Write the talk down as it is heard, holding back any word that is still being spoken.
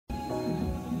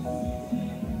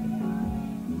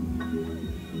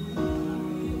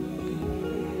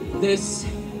This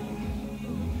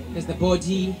is the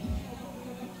body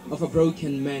of a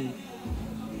broken man.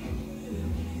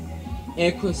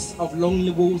 Echoes of lonely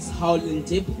wolves howling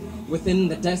deep within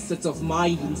the deserts of my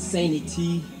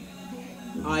insanity.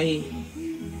 I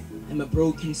am a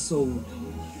broken soul.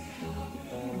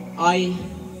 I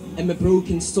am a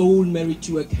broken soul married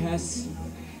to a curse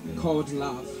called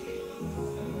love.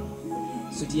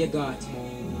 So dear God,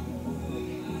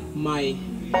 my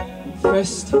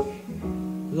first,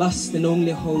 last and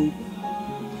only hope,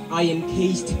 I am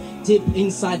caged deep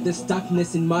inside this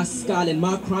darkness in my skull, and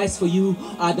my cries for you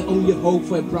are the only hope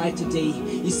for a brighter day.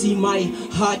 You see, my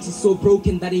heart is so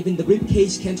broken that even the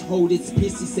ribcage can't hold its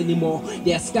pieces anymore.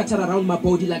 They are scattered around my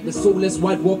body like the soulless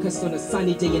white walkers on a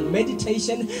sunny day. And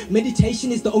meditation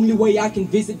is the only way I can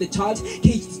visit the child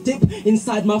caged deep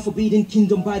inside my forbidden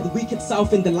kingdom by the wicked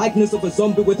south in the likeness of a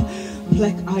zombie with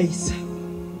black eyes,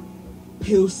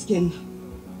 pale skin,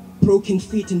 broken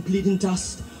feet and bleeding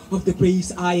dust of the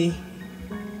graves. I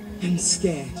am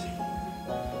scared.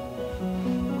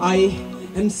 I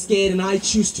am scared, and I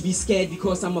choose to be scared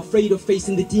because I'm afraid of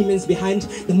facing the demons behind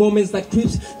the moments that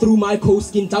creeps through my cold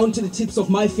skin down to the tips of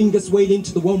my fingers, wailing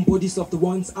to the warm bodies of the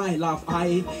ones I love.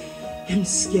 I am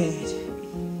scared.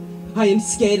 I am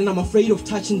scared, and I'm afraid of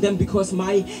touching them because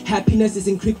my happiness is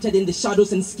encrypted in the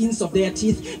shadows and skins of their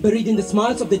teeth, buried in the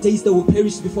smiles of the days that will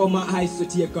perish before my eyes. So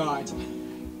dear God,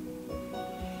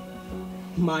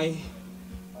 my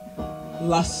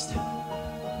last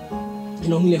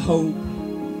and only hope,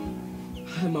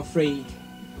 I'm afraid.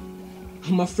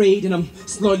 I'm afraid, and I'm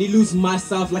slowly losing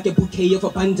myself like a bouquet of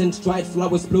abundant dried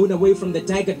flowers blown away from the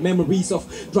daggered memories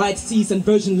of dried seas and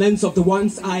virgin lands of the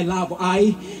ones I love.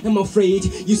 I am afraid.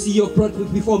 You see, you've brought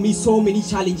before me so many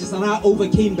challenges and I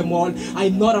overcame them all.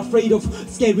 I'm not afraid of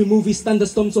scary movies,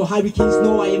 thunderstorms or hurricanes.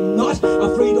 No, I am not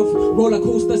afraid of roller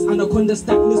coasters, anacondas,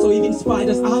 darkness or even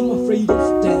spiders. I'm afraid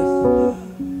of death.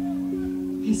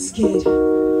 I'm scared.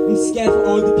 I'm scared for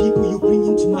all the people you bring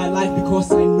into my life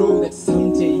because I know that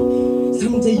someday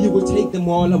you will take them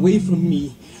all away from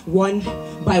me. One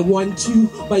by one, two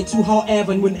by two,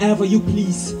 however and whenever you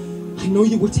please. I know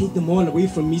you will take them all away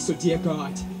from me. So dear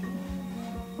God,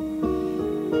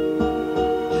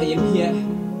 I am here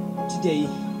today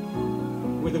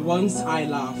with the ones I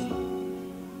love,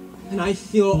 and I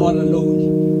feel all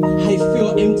alone. I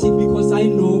feel empty because I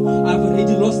know I've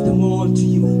already lost them all to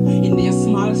you. In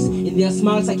their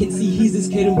smiles I can see his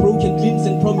carrying broken dreams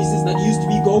and promises that used to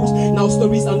be gold, now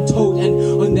stories untold. And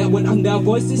on their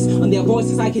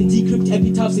voices I can decrypt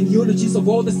epitaphs and eulogies of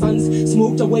all the suns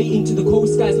smoked away into the cold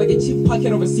skies like a cheap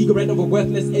packet of a cigarette of a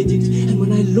worthless addict. And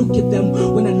when I look at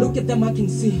them I can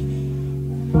see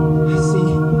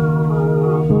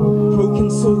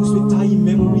broken souls with dying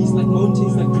memories, like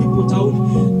mountains that cripple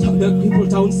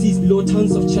down seas below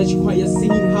tons of church choirs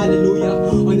singing hallelujah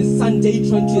on a Sunday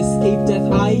trying to escape death.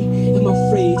 I am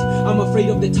afraid. I'm afraid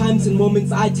of the times and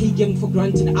moments I take them for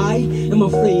granted. I am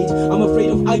afraid. I'm afraid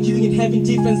of arguing and having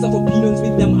difference of opinions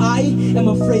with them. I am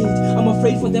afraid. I'm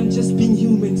afraid for them just being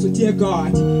human. So dear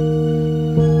God,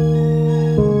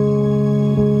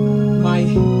 my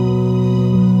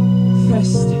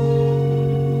first,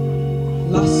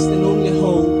 last and only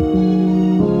hope,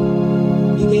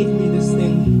 you gave me this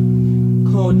thing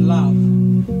called love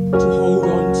to hold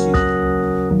on to,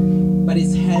 but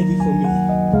it's heavy for me.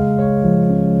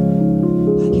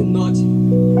 I cannot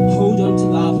hold on to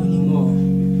love anymore.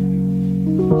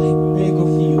 I beg of